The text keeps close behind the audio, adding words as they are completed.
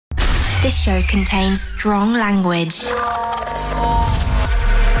This show contains strong language. The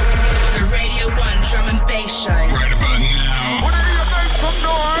Radio 1 Drum and Bass Show. Right about now. Whenever you make some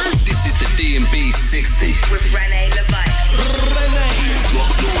noise. This is the D&B 60. With Rene Levice.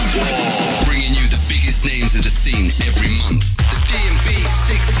 Bringing you the biggest names of the scene every month. The D&B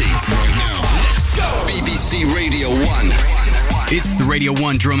 60. Right now. Let's go. BBC Radio 1. It's the Radio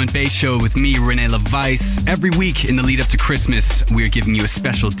 1 Drum and Bass Show with me, Rene Levice. Every week in the lead up to Christmas, we are giving you a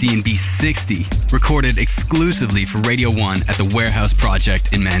special D&B 60, recorded exclusively for Radio 1 at the Warehouse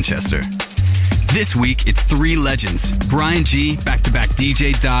Project in Manchester. This week, it's three legends. Bryan G, back-to-back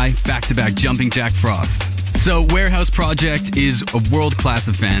DJ Die, back-to-back Jumping Jack Frost. So, Warehouse Project is a world-class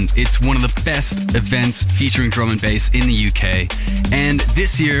event. It's one of the best events featuring drum and bass in the UK. And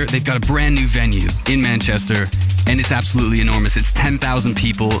this year, they've got a brand new venue in Manchester, and it's absolutely enormous. It's 10,000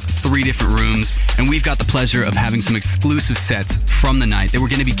 people, 3 different rooms, and we've got the pleasure of having some exclusive sets from the night that we're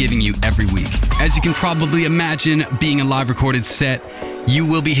going to be giving you every week. As you can probably imagine, being a live recorded set, you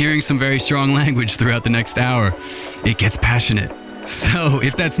will be hearing some very strong language throughout the next hour. It gets passionate. So,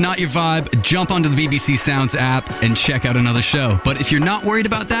 if that's not your vibe, jump onto the BBC Sounds app and check out another show. But if you're not worried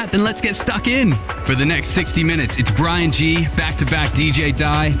about that, then let's get stuck in. For the next 60 minutes, it's Bryan G, back-to-back DJ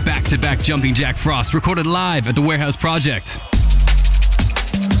Die, back-to-back Jumping Jack Frost, recorded live at the Warehouse Project.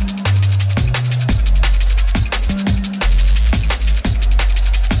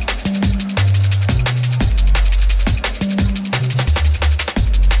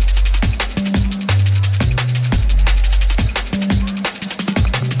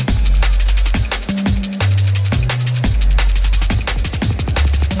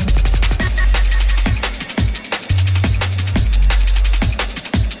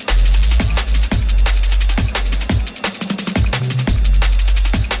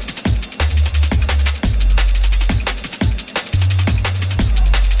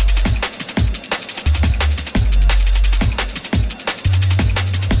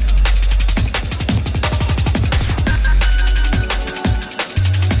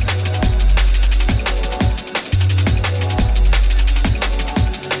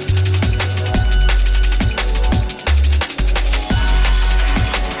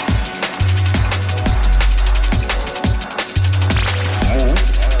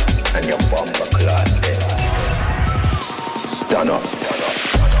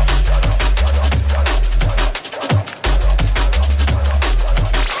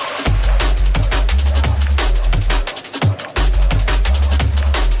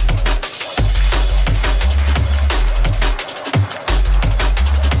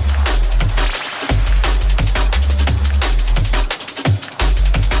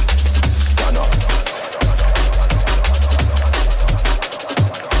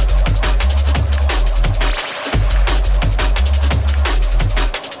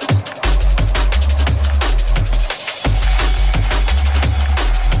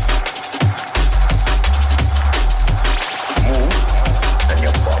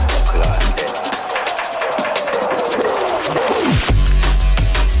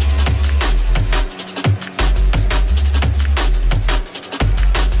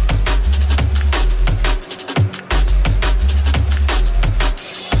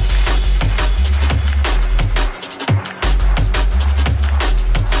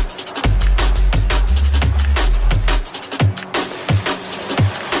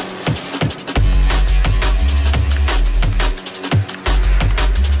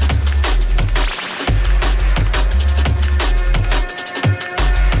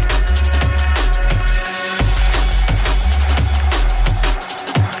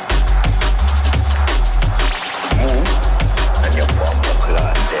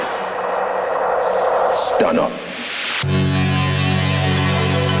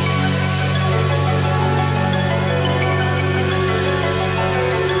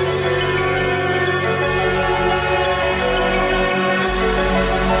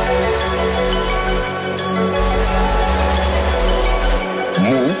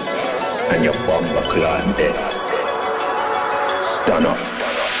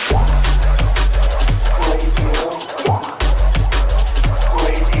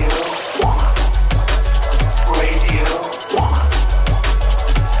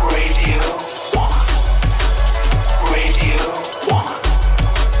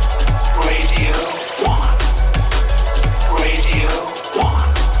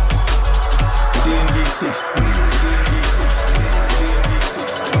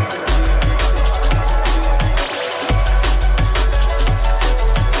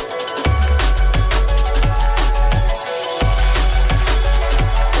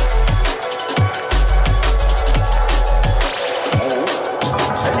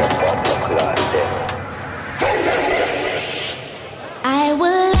 I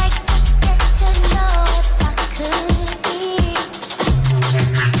would like to get to know if I could be the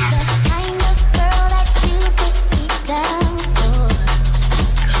kind of girl that you put me down for.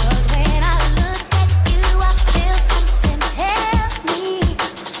 'Cause when I look at you, I feel something tells me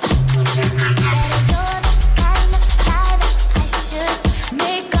that you're the kind of guy that I should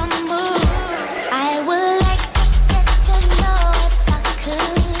make a move. I would like to get to know if I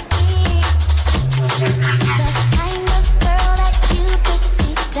could be the kind of girl that you put me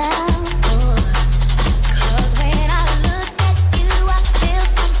down for. 'Cause when I look at you, I feel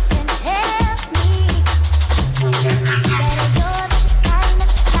something tells me that you're the kind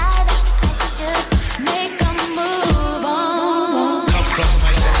of guy that I should make a move on. Come cross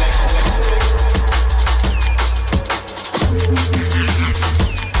my selection.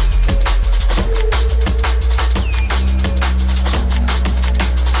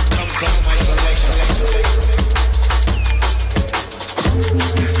 Come cross my selection.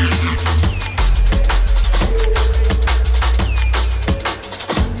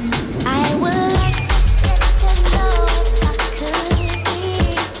 I would like to get to know if I could be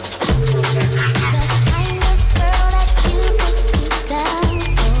the kind of girl that you put me down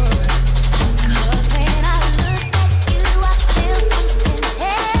for. 'Cause when I look at you, I feel something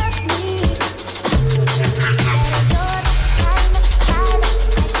tells me that you're the kind of guy that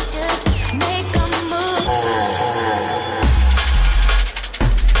I should make a move.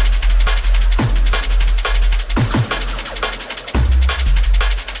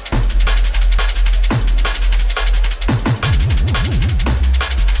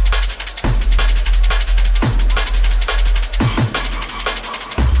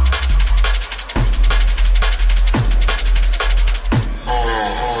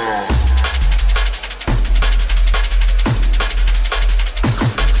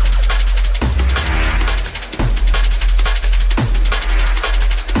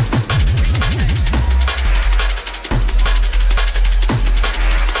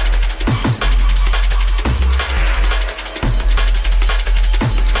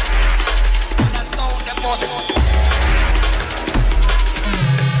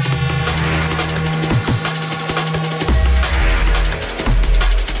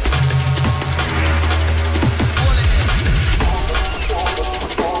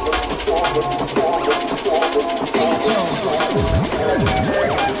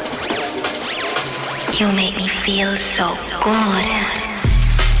 You make me feel so good.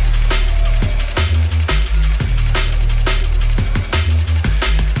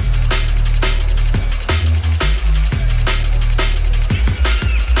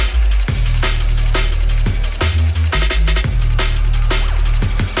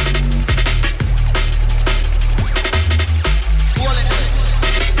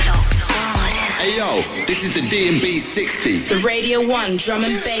 Hey yo, this is the D&B 60. The Radio 1 Drum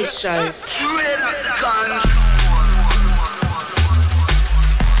and Bass Show.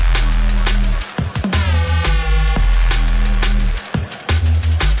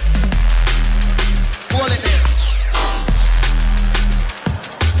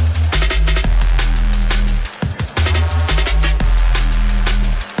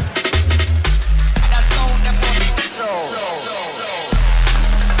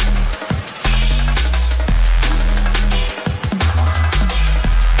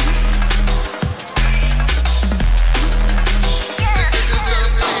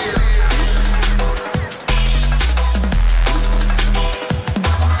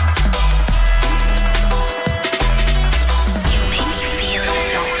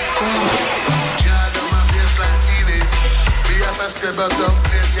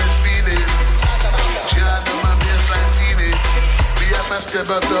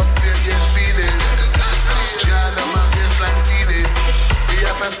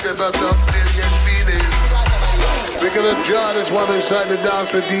 We're gonna draw this one inside the dance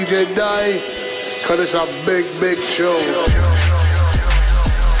for DJ Die, cause it's a big, big show.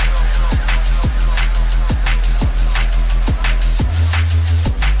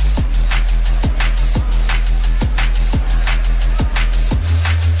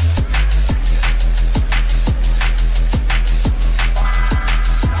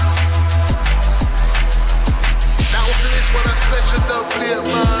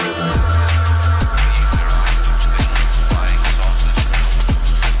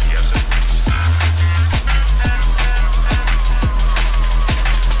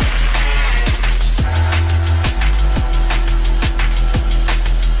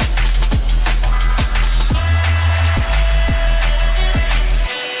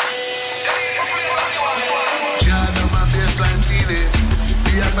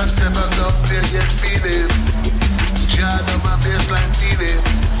 BFF step up, don't play yet feeling. Jad on my baseline feeling.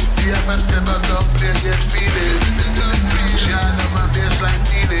 BFF step up, don't play yet feeling. Jad on my baseline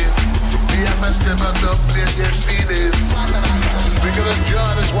feeling. BFF step up, don't play yet feeling. We're gonna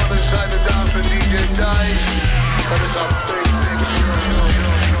draw this one inside the dance for DJ Die. But it's a big show.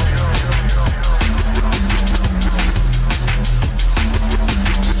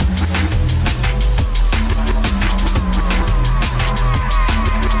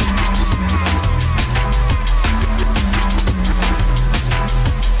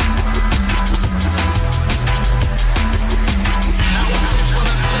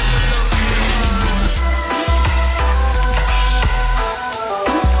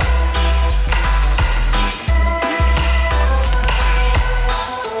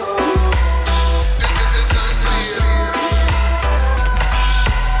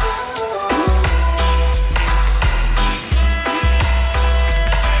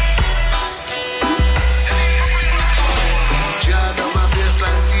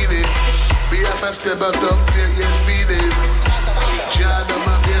 Step up, don't play yet feeling. Jad on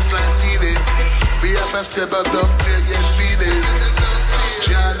my baseline feeling. BFF step up, don't play yet feeling.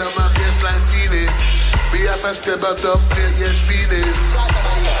 Jad on my baseline feeling. BFF step up, don't play yet feeling.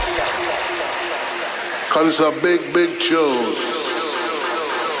 Cause it's a big, big tune.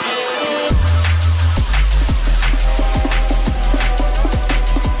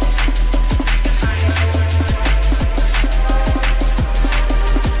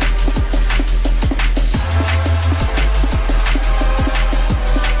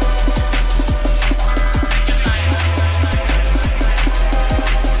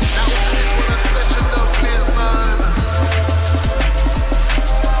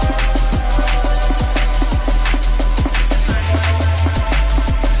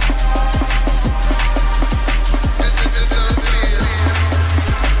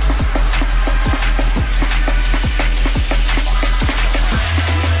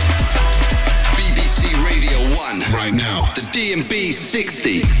 D&B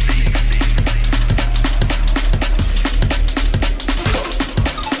 60.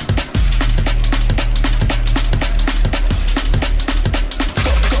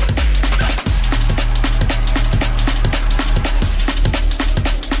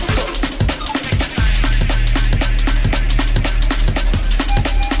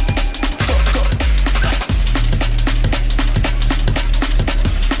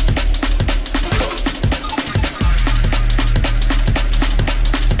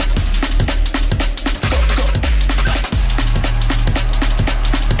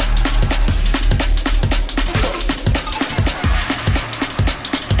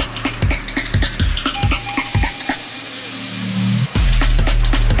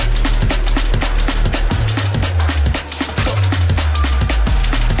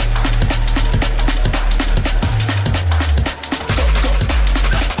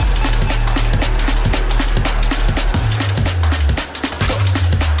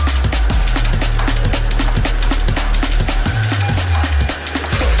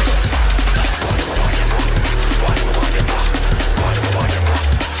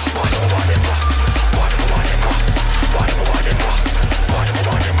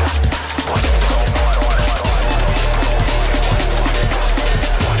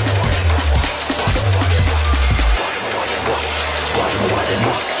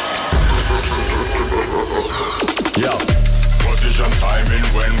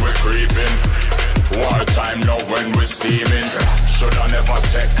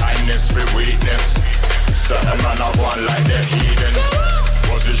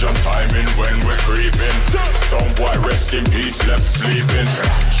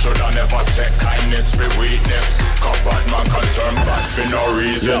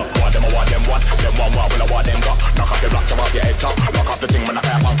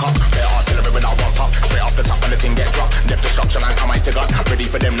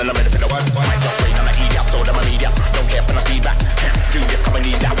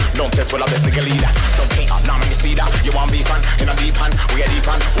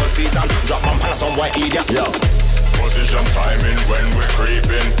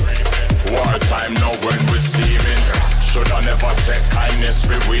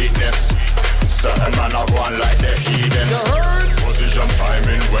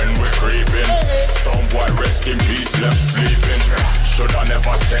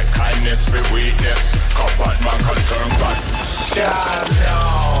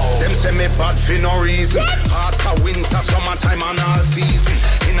 get bad for no reason. Hotter winter, summertime and all season.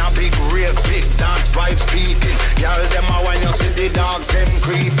 In a big rave, big dance vibe speaking. Y'all them are when you see the dogs them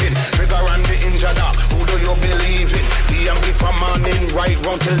creeping. Trigger and the injured, who do you believe in? DMB from morning right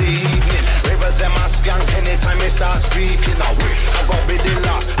round till the evening. Rivers them a skank anytime they start speaking. I wish I got be the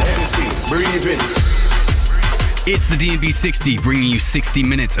last MC breathing. It's the D&B 60, bringing you 60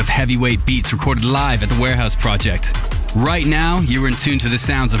 minutes of heavyweight beats recorded live at the Warehouse Project. Right now, you're in tune to the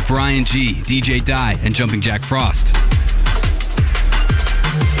sounds of Bryan G, DJ Die, and Jumping Jack Frost.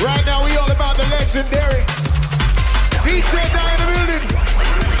 Right now, we all about the legendary DJ Die in the building.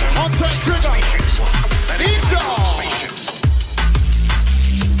 On time trigger. DJ.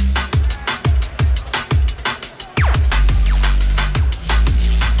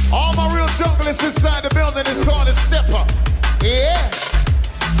 All my real junglers inside the building is called a stepper. Yeah.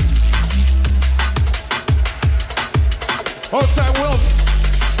 Outside Wolf.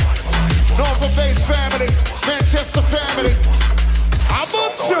 Norfolk Base family. Manchester family. I'm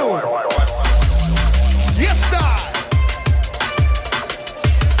up to. Yes, sir.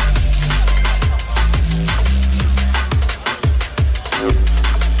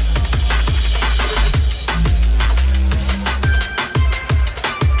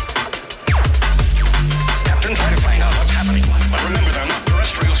 Captain, try to find out what's happening. But remember, they're not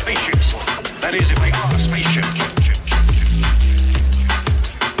terrestrial spaceships. That is, if they are a spaceship.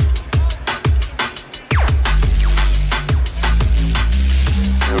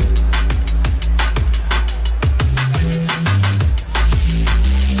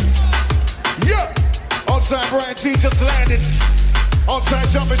 Outside Bryan G just landed. Outside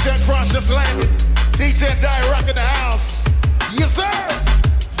Jumping Jack Frost just landed. DJ Die rocking the house. Yes, sir.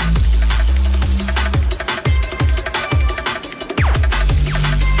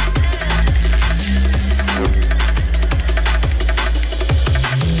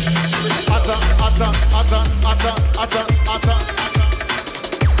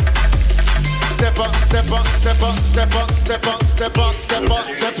 Step up, step up, step up, step up, step up, step up, step up,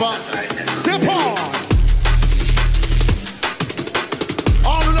 step up, step on.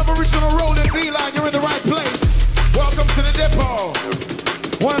 All in the original road and beeline, you're in the right place. Welcome to the depot.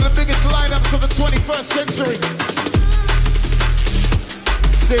 One of the biggest lineups of the 21st century.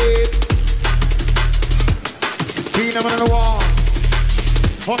 Sid. Be number one.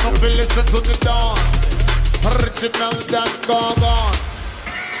 Hold up and listen to the dawn. Original Dan gone.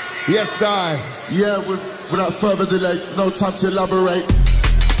 Yes, Die. Yeah, without further delay, no time to elaborate.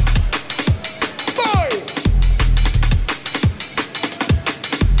 Boy!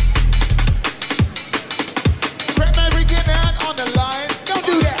 Great man, we get that on the line. Don't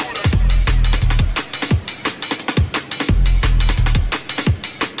do that.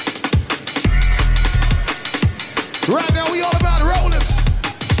 Right now, we all about rollers.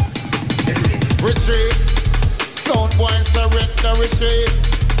 Retreat. Stone boy, surrender, retreat.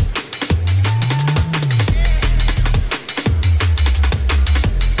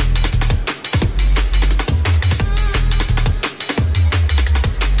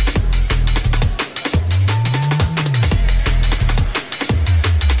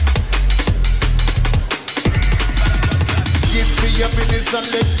 And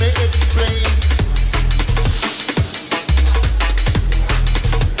let me explain.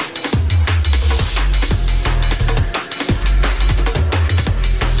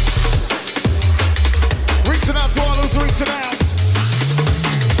 Reaching out to all those reaching out.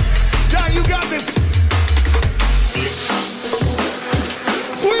 Yeah, you got this.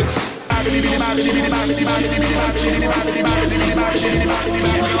 Switch.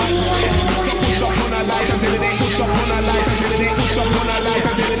 Push up on our lighters in the day, push up on our lighters in the day, push up on our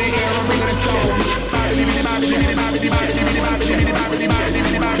lighters in the day, air and bring it slow.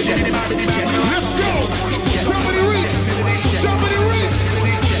 Let's go! Somebody reach! Somebody reach!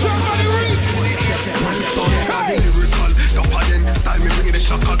 Somebody reach! Lyrical, top of them, style me bring it a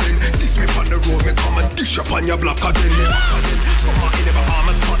shock again. This me on the road, me come and dish up on your block again. Me back again. Summer in the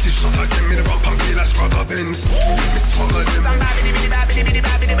Bahamas, party shot again. Me the rock and play like Spragga Benz. Me swagger them.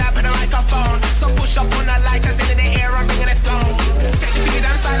 Put a microphone. So push up on the lighters in the air and bring it a sound. Take the figure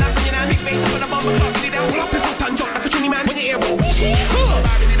down style and bring it a big face up on the bumper club. Get it down, pull up your foot and jump like a trini man with the air.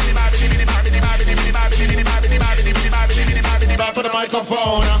 Put a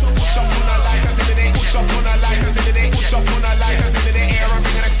microphone. So push up on the lighters in the push up on the lighters in the push up on the lighters in the air and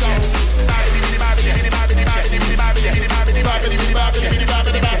bring it a sound.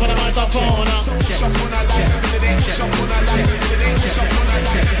 Put a microphone. So push up on the lighters in the push up on the lighters in the push up on the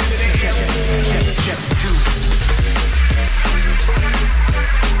lighters in the air.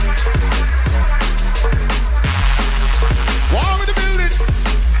 Warm in the building.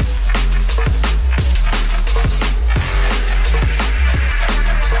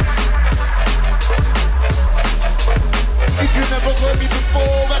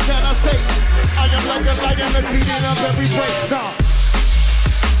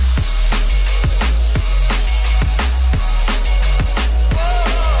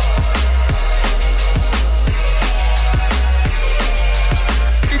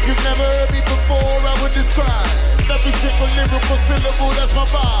 mood, that's my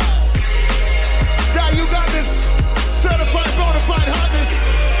vibe. Now you got this certified bona fide hotness.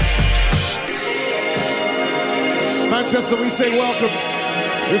 Manchester, we say welcome.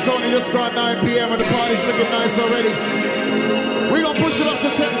 It's only just gone 9 p.m. and the party's looking nice already. We're gonna push it up to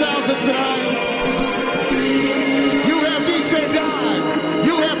 10,000 tonight. You have DJ Don.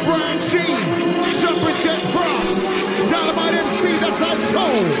 You have Bryan G. Jumpin' Jet Frost. Dynamite MC, that's how it's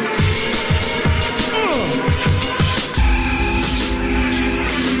going.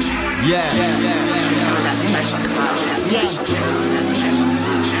 Yeah.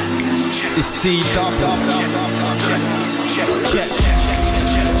 It's D-Double. Check.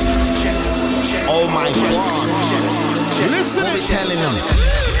 Oh my God. Listen. What we telling them?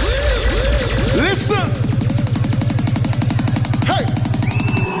 Listen. Hey.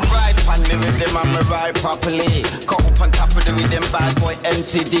 Ride on the rhythm and me ride properly. Cut up on top of the rhythm, bad boy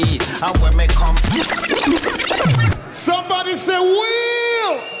NCD. And when me come. Somebody say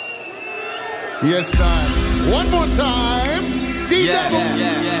wheel. Yes, time. One more time. D-Double.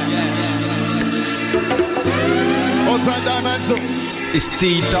 Outside dimension. It's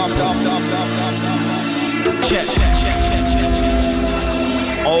D-Double. Check.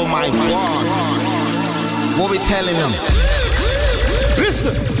 Oh my God. What we telling them?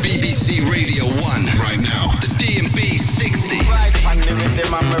 Listen. BBC Radio 1 right now. The D&B 60. Ride on the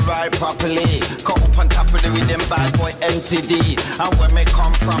rhythm and me ride properly. Cut up on top of the rhythm, bad boy NCD. And where me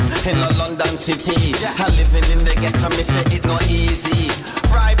come from, in the London city. I living in the ghetto, me say it not easy.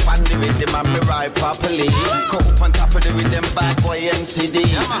 Ride on the rhythm and me ride properly. Cut up on top of the rhythm, bad boy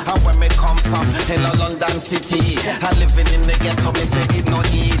NCD. And where me come from, in the London city. I living in the ghetto, me say it not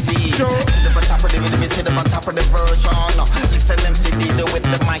easy. Sit up on top of the rhythm, me sit up on top of the version. Listen MCD, the with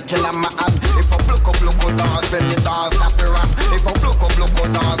the mic in my hand. If I block up, dance, then the dance have to ram. If I block up,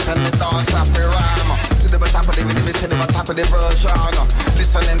 dance, then the dance have to ram. Sit up on top of the rhythm, sit up on top of the version.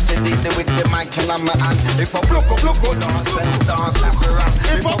 Listen MCD, the with the mic in my hand. If I block up, dance, then the dance have to ram.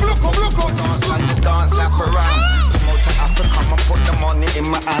 If I block up, dance, then the dance have to ram. Come out to Africa, and put the money in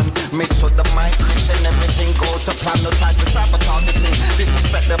my hand. Make sure the mic clicks and everything go to plan. No time to sabotage the thing,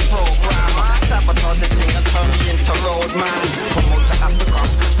 disrespect the program. Sabotage the thing and turn me into road man. Come out to Africa,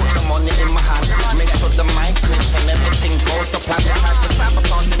 put the money in my hand. Make sure the mic clicks and everything goes to plan. No time to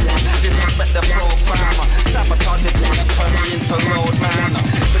sabotage the thing, disrespect the program. Sabotage the thing and turn me into road man.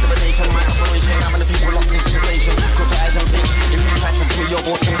 With the nation, my operation, I'm in the people locked into the station. Close your eyes and think, if you try to screw your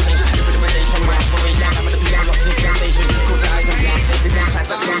boss, gonna sing. With the nation, my operation, I'm in the people locked into the station. Close your eyes and think, if you try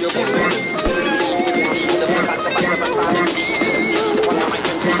to screw your boss, gonna sing.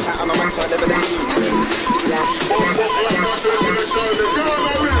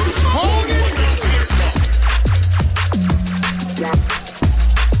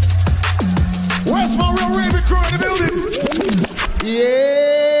 Where's my real Raven crew in the building?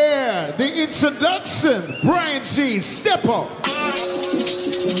 Yeah, the introduction. Bryan G, step up.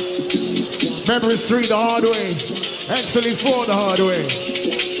 Memory Street the hard way. Actually for the hard way.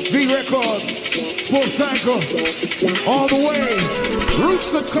 V Records, full cycle, all the way.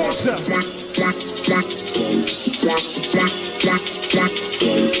 Roots of culture.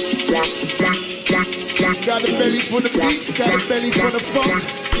 Got a belly for the beats, got a belly for the funk.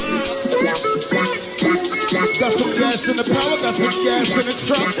 Got some gas in the power, got some gas in the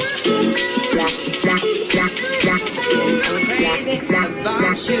trunk. I'm crazy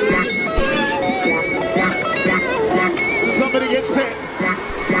about you. Somebody get set.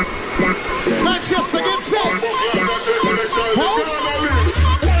 Manchester, get set.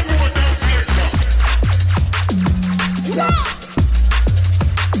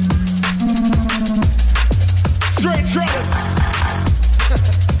 Straight trollers.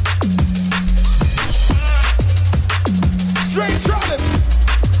 Straight trollers.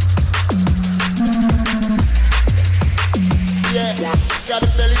 Yeah, got a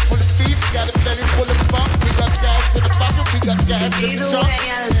belly full of beef, got a belly full of funk. We got gas in the bucket, we got gas in the trunk. The way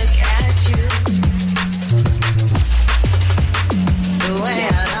I look at you, the way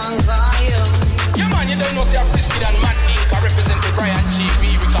I long for you. Yeah, man, you don't know, see, I'm Frisky and Matt Inc. I represent the Bryan G.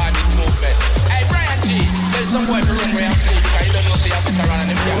 Recording movement. Hey, Bryan G, there's some boy for run where I'm free because you don't know, see, I'm veteran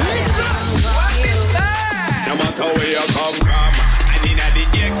and them. What is that? No matter where you come from, and in the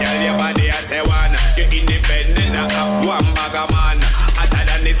day, tell your body I say one. You're independent, one bag of man. Hotter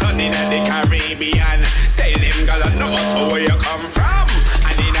than the sun in the Caribbean. Tell them, girl, no matter where you come from,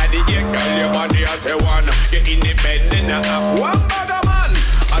 and in the day, tell your body I say one. You're independent, one bag of man.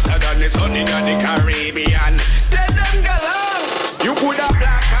 Hotter than the sun in the Caribbean. Tell them, girl, you could have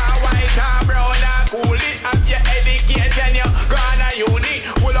black or white or brown or cool it. Have your education, you gone to uni.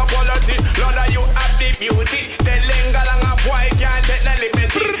 Full of quality, Lord, you have the beauty. Tell them, girl, I'm a boy can't take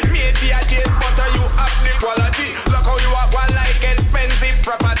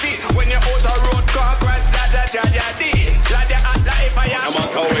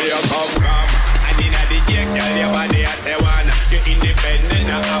independent,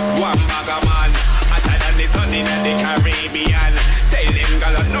 I have one bag of man. Hotter than the sun in the Caribbean. Tell them,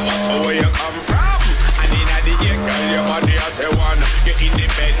 girl, no matter where you come from. And in the year, girl, your body has a one. You're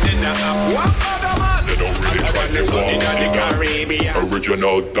independent, I have one bag of man. They don't really try to walk.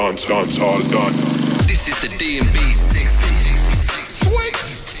 Original dance all done. This is the D&B 60. Sweet.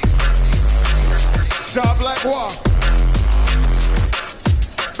 Sharp like what?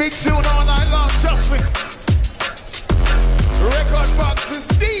 Big tune all night long, trust me. Record box is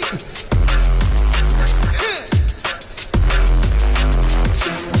deep.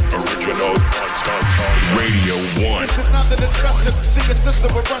 Original dance Radio 1. This is not the discussion. See your sister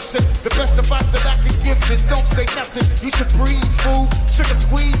with Russian. The best advice that I can give is don't say nothing. You should breeze, move, sugar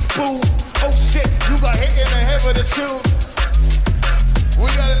squeeze, boo. Oh shit, you got hit in the head with a tune.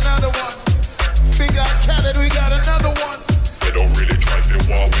 We got another one. Big out Khaled, we got another one. They don't really try to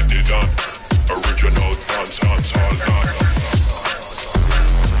walk with it done. Original dance all done.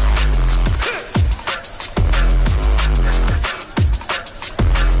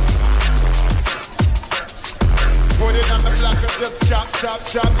 Put it on the block and just chop.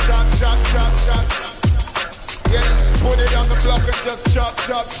 Yeah, put it on the block and just chop.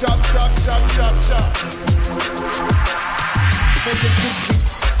 Make it sushi.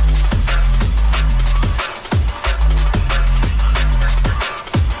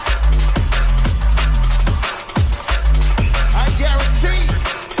 I guarantee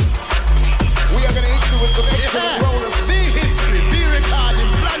we are gonna hit you with some extra rollers. See history, be recording,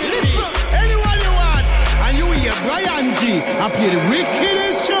 planet B. Anyone you want, and you hear Bryan G. I play the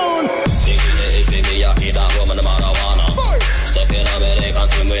wickedest tune. Step in America,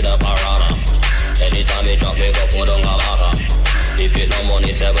 swim with the piranha. Anytime you drop me, go put on a marker. If you no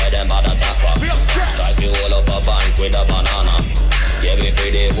money, say where them bad attack back. Try to hold up a bank with a banana. Yeah, we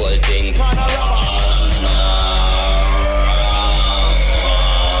play the whole thing.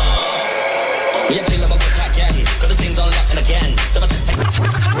 Yeah, chill about the again. Got the things unlocked and again.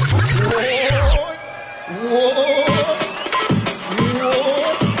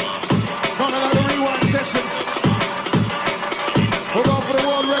 Coming out of rewind sessions. We're going for the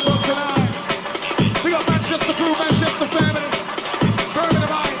world record tonight. We got Manchester crew, Manchester family.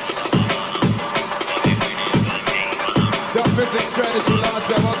 Birmingham Heights. The physics strategy large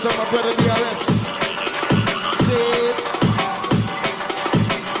them outside my brother DRS. See.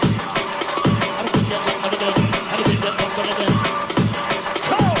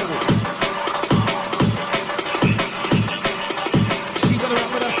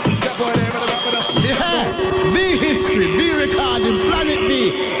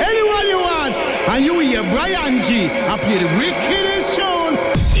 And you hear Bryan G. I play the wickedest tune.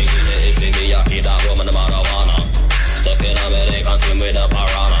 Step in America, swim with the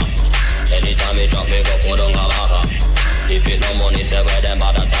piranha. Anytime you drop me, go put on a marker. If you no money, say where them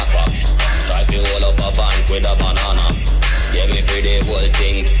bad attack back. Try to hold up a bank with a banana. Yeah, we play the whole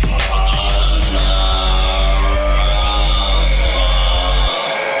thing.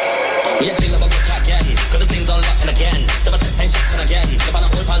 Yeah, chill about the again. Got the things unlocked and again. Never take 10 shots and again. Never not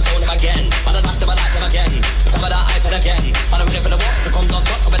hold pants on them again. Man, I dash them, I like them again. Cover that iPad again. Man, I'm ready for the walk. The comes on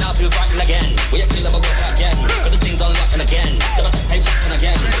top, coming out, feel frightened again. We are chill about the again. Got the things unlocked and again. Never take 10 shots and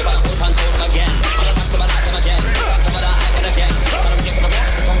again. Never not hold pants on them again. Man, I dash them, I like them again. Cover that iPad again. Man, I'm ready for the walk.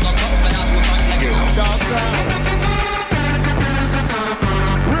 The comes on top, coming out, feel frightened again.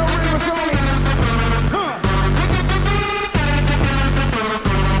 Real Rivers only.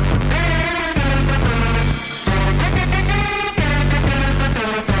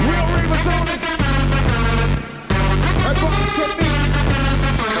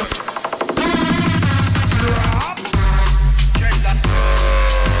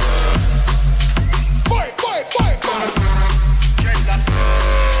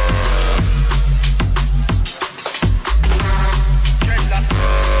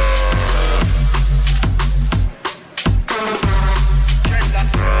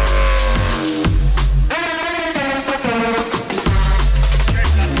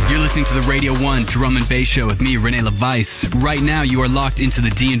 To the Radio 1 Drum and Bass Show with me, Renee LeVice. Right now, you are locked into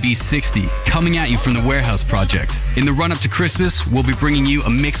the D&B 60, coming at you from the Warehouse Project. In the run-up to Christmas, we'll be bringing you a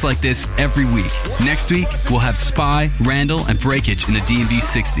mix like this every week. Next week, we'll have Spy, Randall, and Breakage in the D&B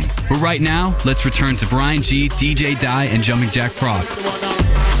 60. But right now, let's return to Bryan G, DJ Die, and Jumping Jack Frost.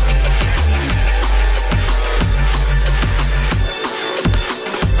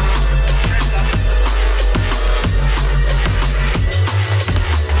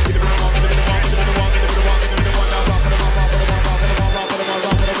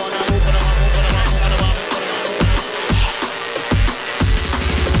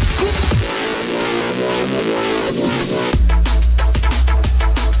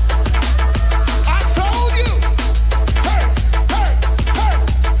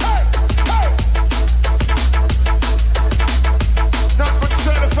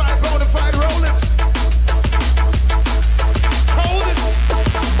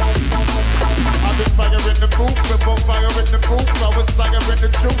 booth, before fire in the booth. I was fire in the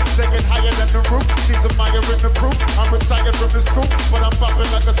truth, taking higher than the roof. She's a fire in the proof. I'm retired from the scoop, but I'm popping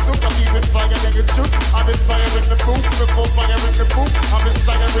like a scoop. I'm even fire than the truth. I've been fire in the booth, before fire in the booth. I've been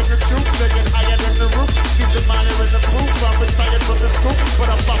fire in the truth, taking higher than the roof. She's a fire in the proof. I'm retired from the scoop, but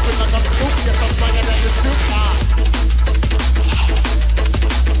I'm popping like a scoop. Yes, I'm fire than the truth.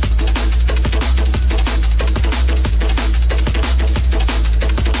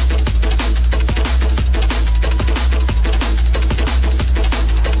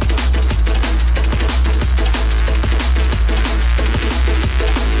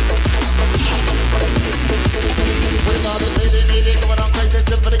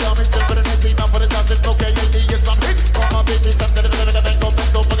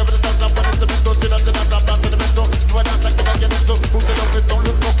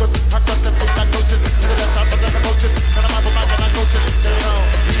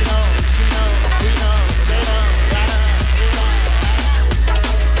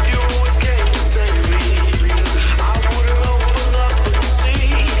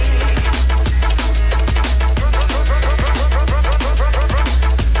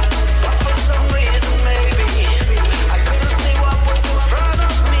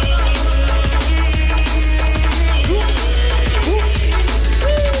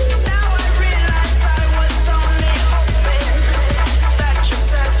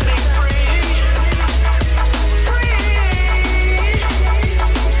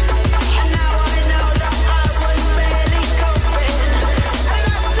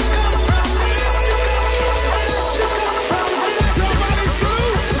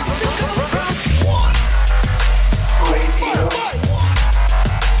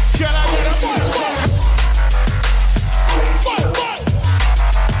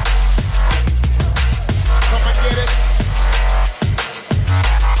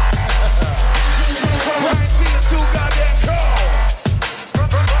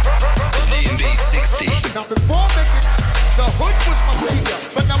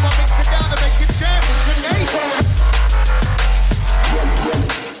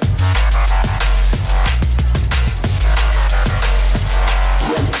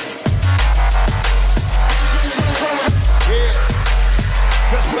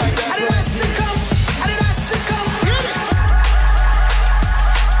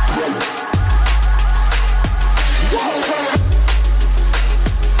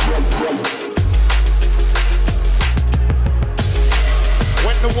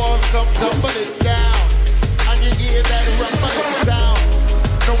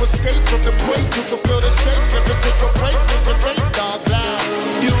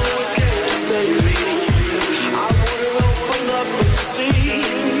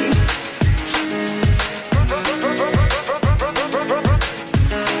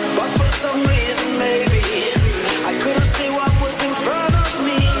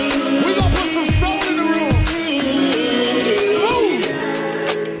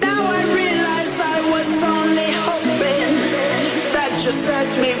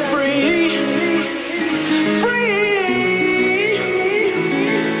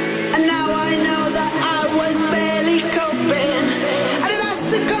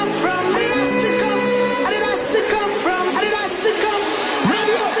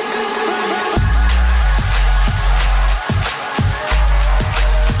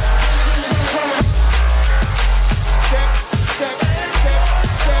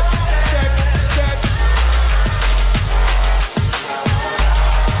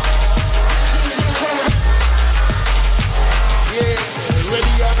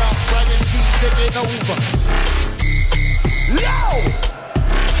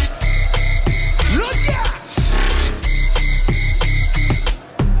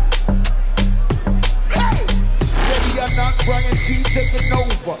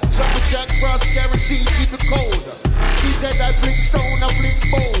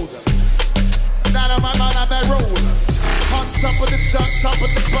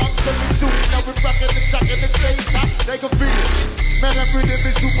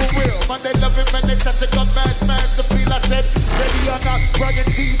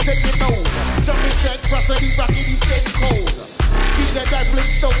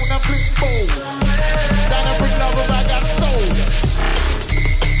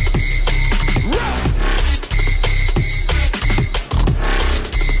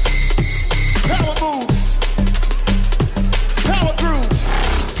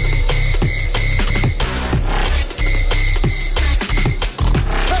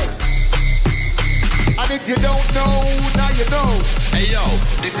 If you don't know, now you know. Hey yo,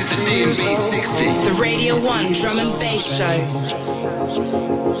 this is the D&B 60. The Radio 1 Drum and Bass Show.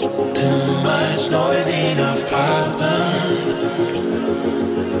 Too much noise, enough problem.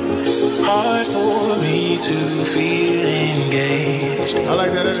 Hard for me to feel engaged. I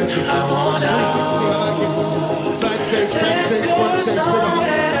like that energy. I wanna 360, I like it. Side stage, backstage, front stage,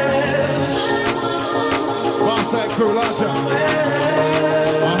 bomb side crew, larger.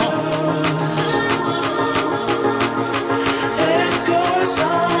 Let's go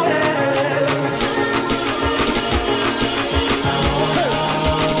somewhere.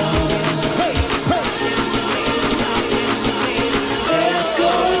 Let's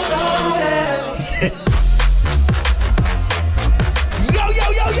go somewhere. Yo, yo,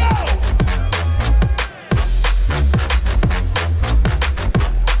 yo, yo!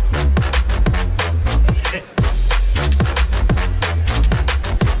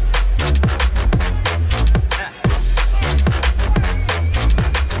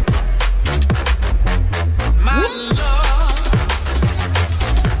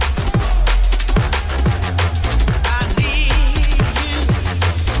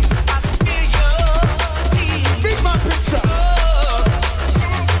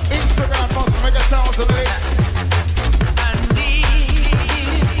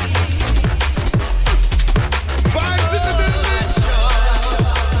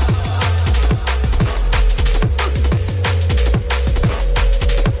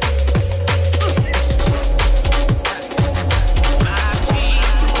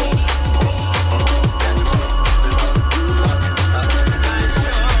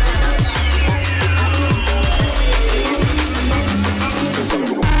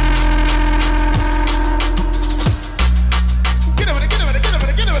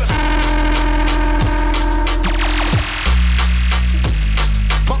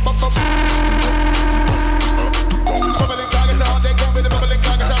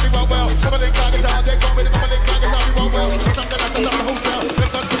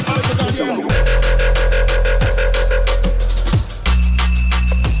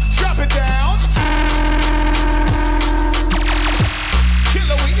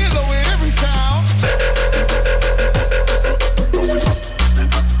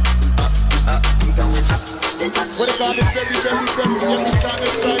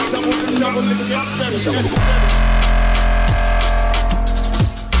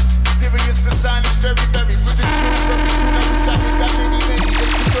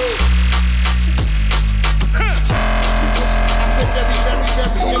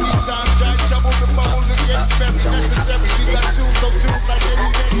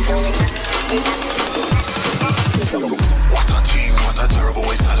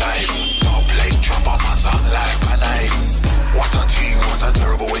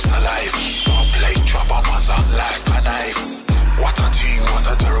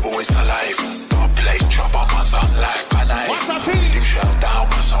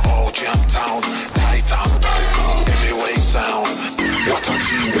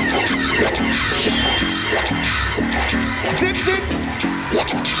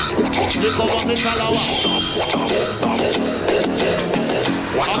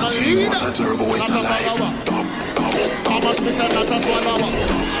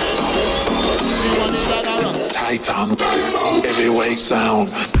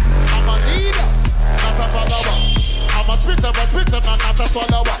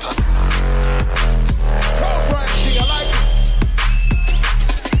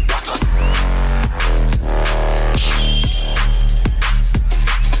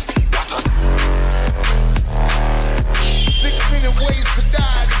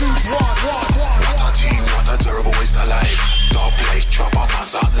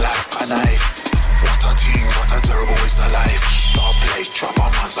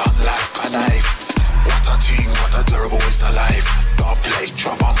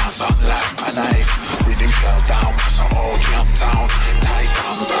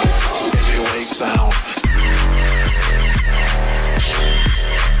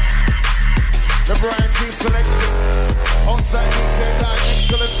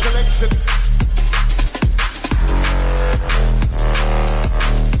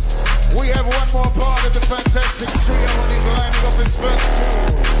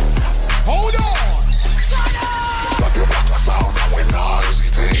 Hold on!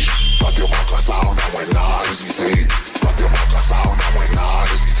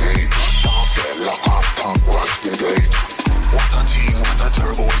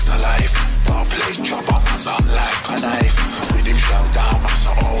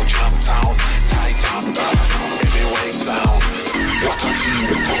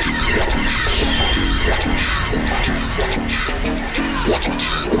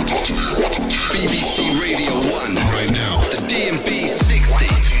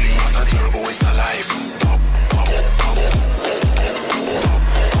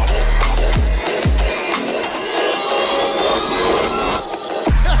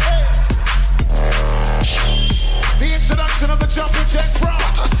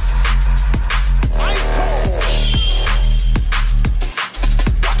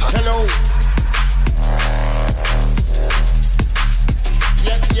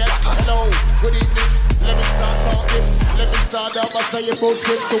 where your boat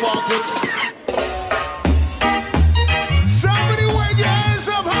trips to walk with. Somebody wave your hands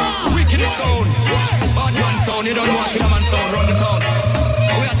up high. Wicked sound. Bad man sound. You don't know what killer man sound. Run the town.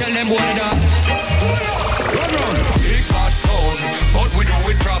 We are telling them boy that. Run. Big bad sound. But we do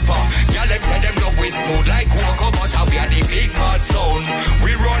it proper. Y'all them say them love we smooth like cocoa butter. We are the big bad sound.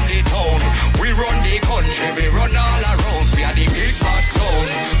 We run the town. We run the country. We run all around. We are the big bad sound.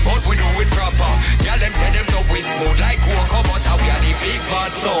 But we do it proper. Y'all them say them love we smooth like cocoa butter. We are the big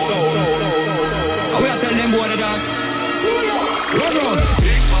bad sound. We are telling them boy that. Run.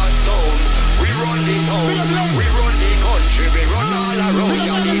 Big bad sound. We run the town. We run the country. We run all around. We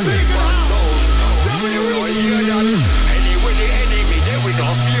are the big bad sound. You don't hear that. Anyway the enemy, then we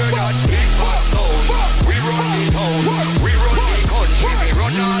don't fear that. Big bad sound. We run the town. We run the country. We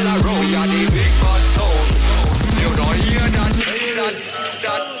run all around. We are the big bad sound. You don't hear that.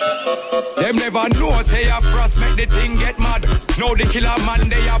 Them never know, say a frost make the thing get mad. Now the killer man,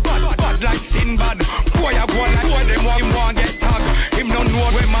 they are bad like Sinbad. Boy, I go like boy, them walk him want get tagged. Him don't know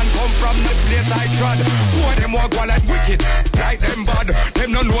where man come from, the place I trod. Boy, them walk go like wicked, like them bad.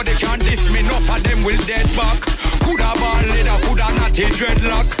 Them don't know they can't diss me, enough of them will dead back. Coulda ball leader, coulda not a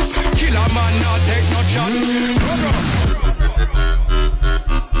dreadlock. Killer man, not take no shot.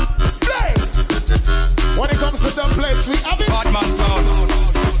 When it comes to the place, we have it. Bad man sound.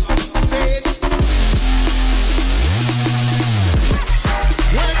 Say it.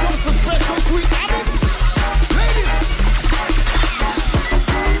 When it comes to specials, we have it. Ladies.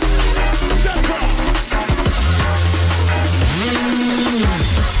 Gentlemen.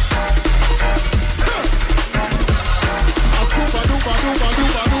 A super duper duper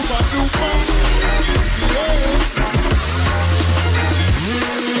duper duper duper.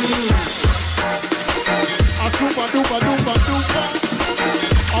 A super duper duper duper.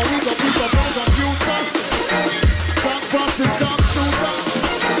 And we got people on computer. Talk process, talk shooter.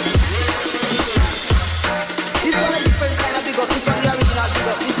 This one a different kind of big up. This one the original big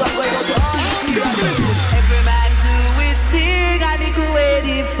up. This one going out to all the every man do his thing and he could way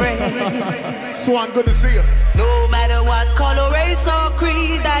different. Swan, good to see you. No matter what color, race or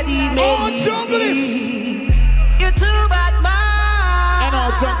creed that he may be. You're too bad man. And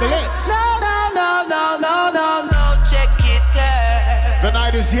all chocolates. No. Check it, girl. The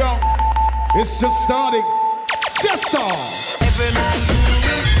night is young. It's just starting. Just start. Every man do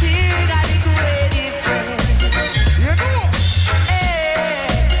his thing and he could way different. You know.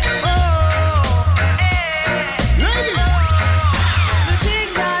 Ladies. The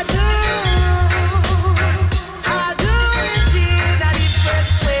things I do it in a different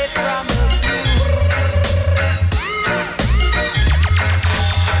way from you.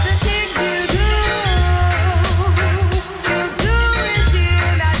 The things you do it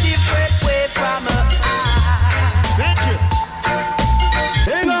in a different way from us. Thank you.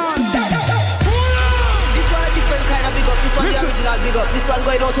 Hang on. This one a different kind of big up. This one the original big up. This one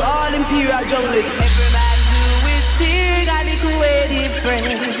going out to all imperial junglers. Every man do his thing and he could way different.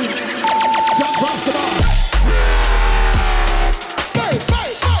 Jump off the bar. Hey.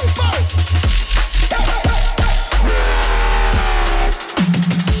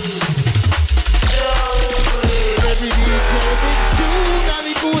 Every detail is true and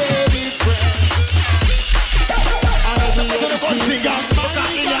it could way different. And every MC got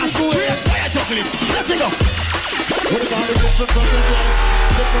money and it could way different. Let's go. What about the different from the rest?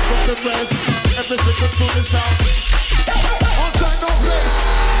 Different from the rest. Every single tune is out. On time, no place.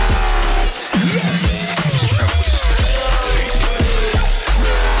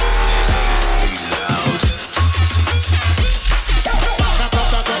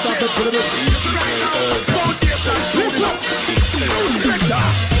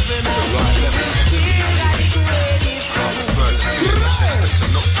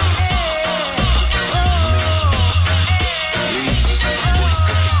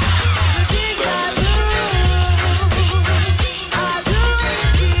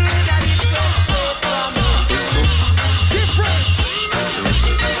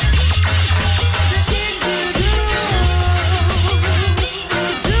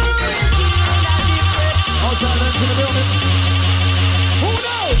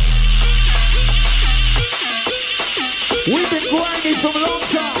 We've been grinding from a long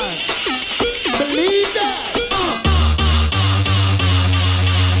time. Believe that.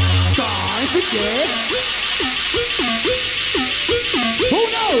 Time to get. Who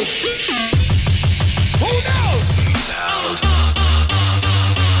knows? Who knows?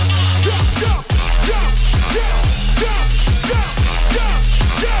 Jump, jump, jump, jump, jump, jump, jump,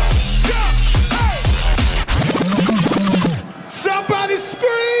 jump, jump. Hey! Somebody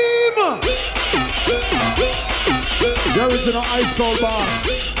scream! The original Ice Soul Boss.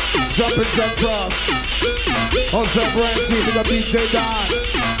 Jumping Jet Cross. Also Bryan G. We got DJ Don.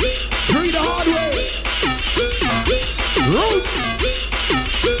 Free the hard way. Roots.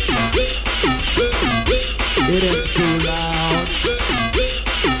 It ain't too loud.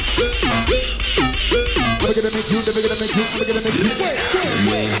 Look at them make you, look at them make you, look at them make you.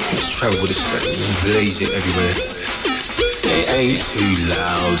 Man, let's travel with a set, blaze it everywhere. It ain't too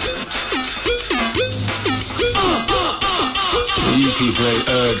loud. You people ain't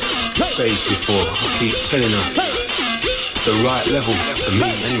heard bass before. I keep telling her. It's the right level for me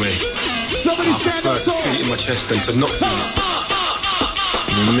anyway. I prefer to feel it in my chest than to not feel it.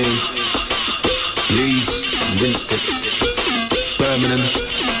 You know what I mean? Leeds, rinsed it. Birmingham,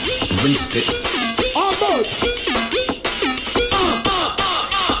 rinsed it.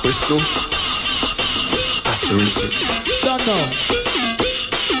 Bristol, have to rinse it. Don't know.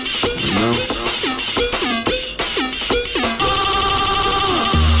 You know?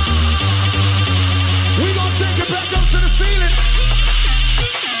 We gonna take it back up to the ceiling.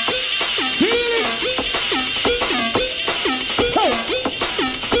 Feel it.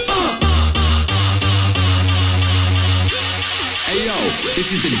 Hey yo, this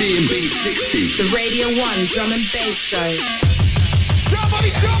is the D&B 60. The Radio 1 Drum and Bass Show.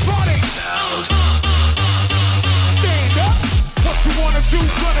 Somebody jump on it! Stand up! What you wanna do,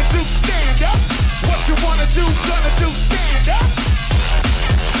 gonna do, stand up! What you wanna do, gonna do, stand up!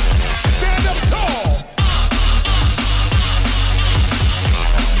 Stand up tall!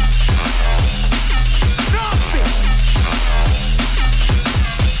 Nonsense!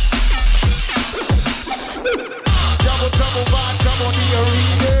 Double vibe, come on the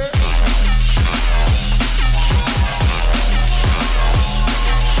arena!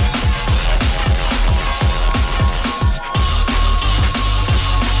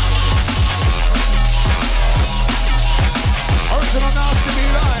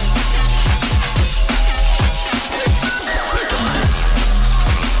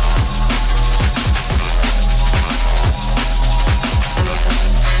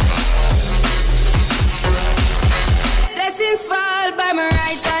 Blessings fall by my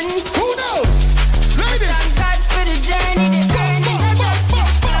right hand. Who knows? Ladies. Thank God for the journey, the earning, I just keep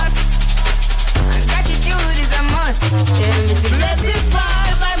plus. And gratitude is a must. Tell me the blessings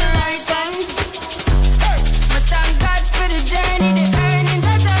fall by my right hand. But thank God for the journey, the earnings,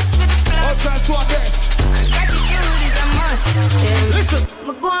 I just keep plus. Oh, that's what this. And gratitude is a must. Listen.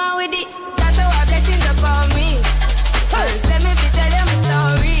 I'm going with it. That's how our blessings upon me. Let me tell them a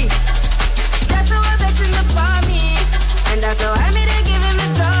story. That's how our blessings upon me. And that's how I made it, give him the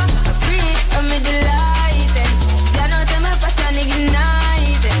talk. I breathe, I'm in delight. And you know, say my passion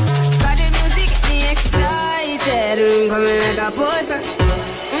ignited. Got the music, get me excited. Coming like a potion.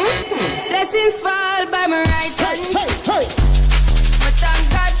 Blessings fall by my right hand. But thank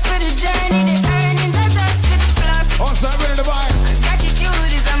God for the journey, the earnings, I just fit plus. Also, I'm ready to buy.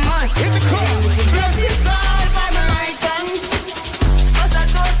 Gratitude is a must. Hit the club. Blessings fall by my right hand. Must I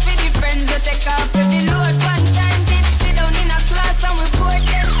toast for the friends that take off every load one time. Sit down in a class and we pour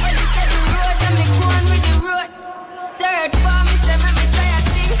them for the second road and me go on with the road. Third form is every me try a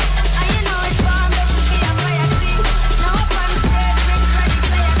thing. And you know it's form that to be a fire thing. Now up on stage, bring ready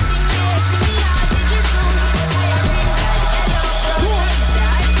fire thing. Yes, me all did it soon. Hello,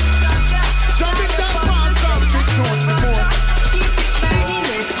 Jumping down fast, I'm big tune before. keep it burning,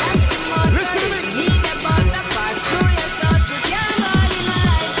 yes, that's the most. Listen to me. Need about the pass through your soul to your body, my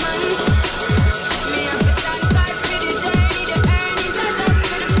life, man. Me have to thank God for the journey, the earnings, I just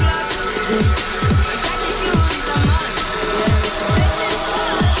for the plus. Gratitude is a must. Yeah, it's blessings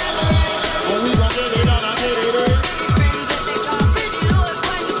fall. Oh, we gon' get it on, I get it in. Friends that take off with the load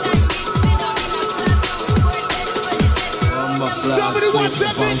one time. Sit down in a class and we pour them for the second road. Somebody watch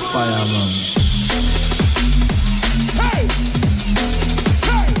that bitch. Hey!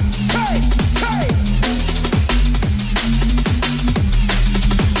 Hey!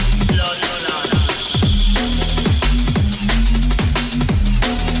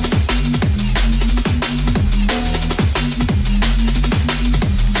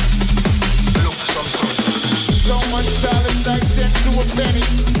 So much style is like cent to a penny.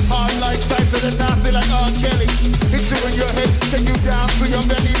 Hard like Tyson and nasty like R. Kelly. Hit you in your head, take you down to your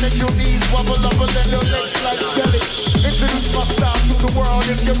belly. Make your knees wobble up and then your legs like jelly. Introduce my style to the world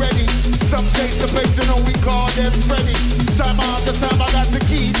if you're ready. Some chase the place and we call them Freddy. Time after time I got to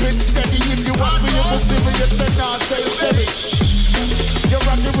keep it steady. If you watch me, you will serious, then I'll stay steady. You're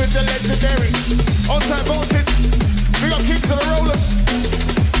rocking with the legendary. All time voltage. We got kings of the rollers.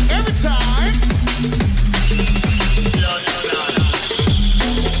 Every time.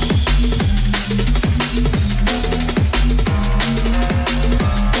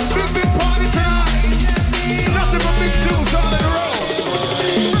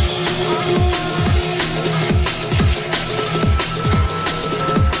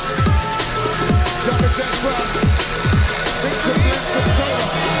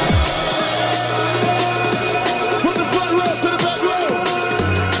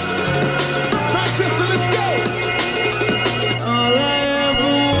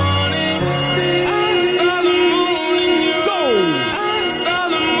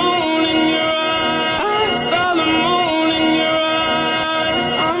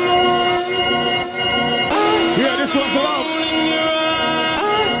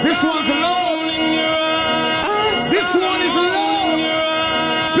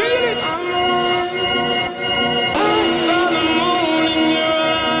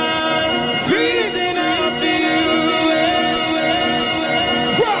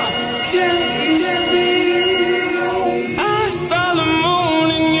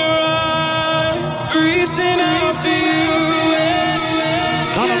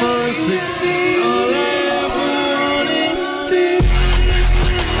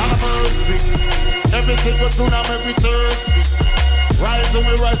 single tune I make me thirsty. Rise and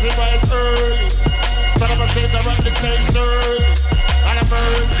we rise early. Son of a state, I run the stage early. And a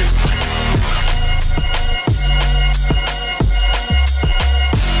mercy.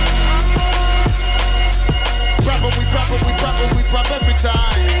 We drop every time. We drop every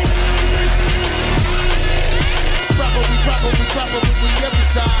time. We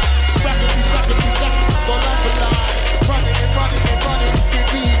shock it, so long for life. Running, it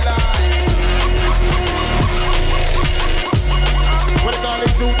be live. What it all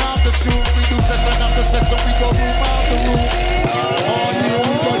is, tune after tune. We do session after session, we go room after room. All you,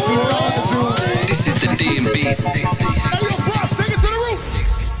 we go tune after tune. This is the D&B 60. Hey, yo, Frost, take it to the roof.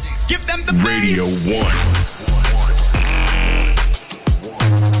 Give them the Radio 1.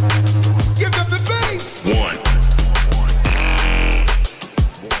 Give them the bass. 1.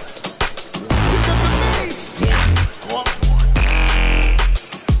 Give them the bass. 1.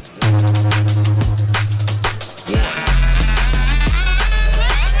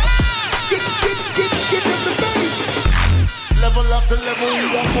 Give them the bass. Level up the level, you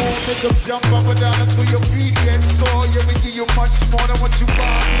want more. Make them jump up and down so your feet get sore. Yeah, we give you much more than what you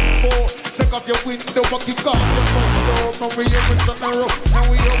bargained for. Take off your window, but kick off your front door. And we always on the road, and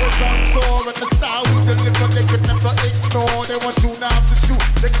we always on tour. And the style we deliver, they can never ignore. They want you now to shoot,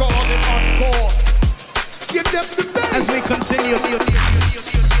 they call it encore. Give them the best. As we continue.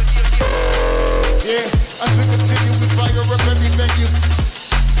 Yeah, as we continue, we fire up every venue.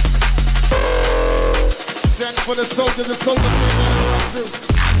 Send for the soldiers we gotta run through.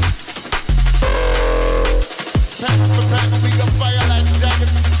 Pack for pack, and we got fire like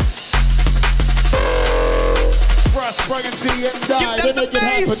dragons. Frost, Bryan G, and die, they make it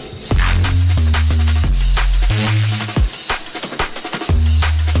happen.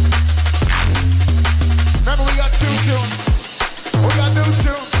 Remember, we got 2 tunes. We got new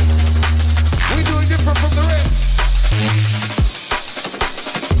tunes. We doing different from the rest.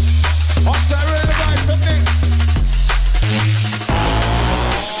 Outside, ready to buy some things.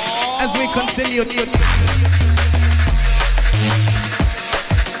 As we continue.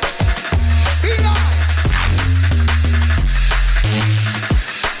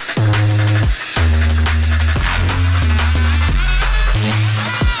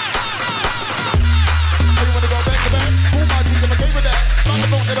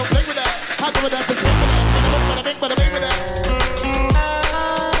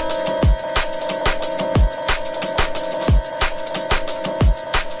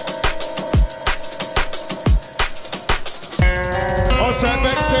 Outside,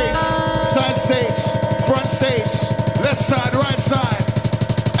 backstage, side stage, front stage, left side, right side.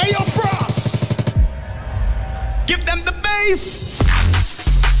 Hey, yo, Frost! Give them the bass.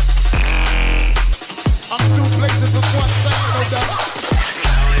 I'm 2 places with 1 side, no doubt.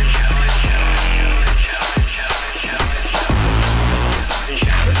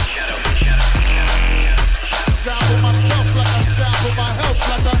 Sound with myself like I sound with my health,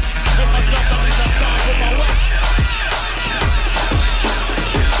 like I hit myself up in the sound with my wealth.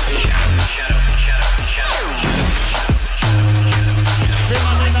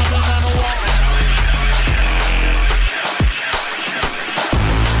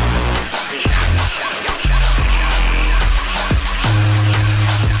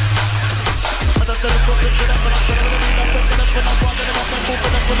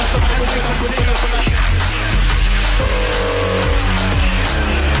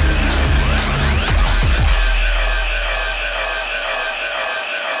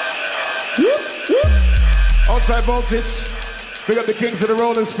 Outside voltage. Big up the Kings of the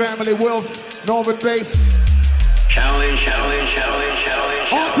Rollers family, Wilf, Norman Bass. Challenge.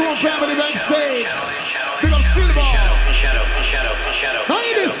 All crew family backstage. Big up Silver.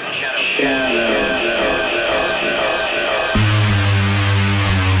 Highness.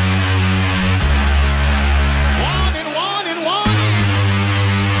 Warning.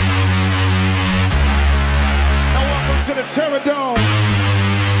 Now welcome to the Terror Dome.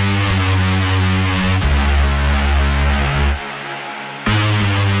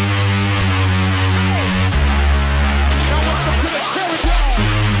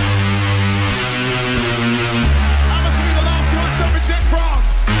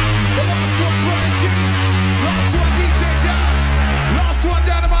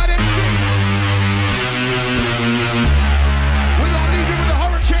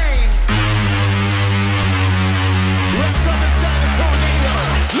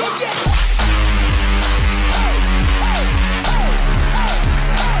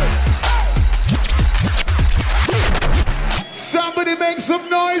 Somebody make some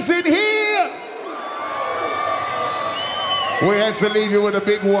noise in here. We had to leave you with a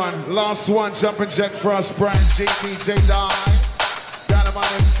big one. Last one, Jumping Jack Frost, Bryan G, DJ Die,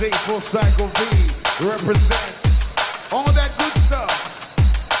 Dynamite MC, Full Cycle V, represents all that good stuff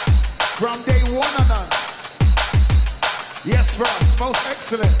from day one and on. Yes, Frost, most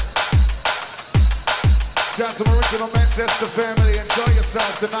excellent. Shout to my original Manchester family. Enjoy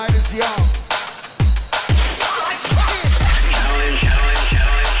yourself. Tonight is young.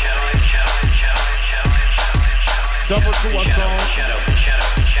 Double to a song.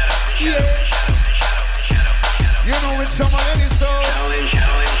 Yeah. You know it's some of any song.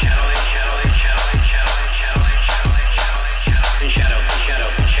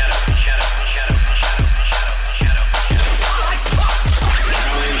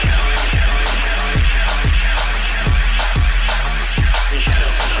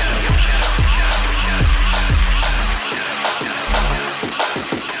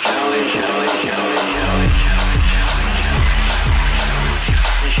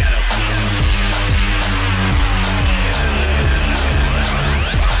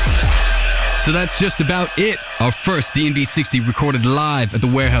 So that's just about it. Our first D&B 60 recorded live at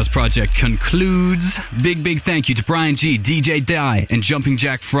the Warehouse Project concludes. Big thank you to Bryan G, DJ Die, and Jumping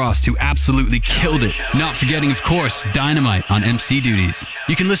Jack Frost, who absolutely killed it. Not forgetting, of course, Dynamite on MC duties.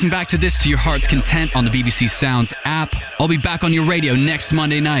 You can listen back to this to your heart's content on the BBC Sounds app. I'll be back on your radio next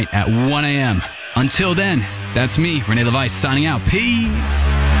Monday night at 1 a.m. Until then, that's me, Rene LeVice, signing out.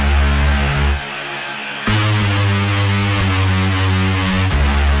 Peace!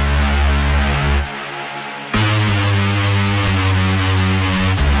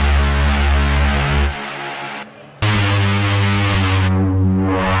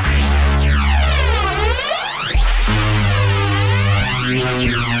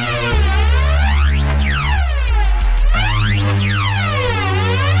 Yeah.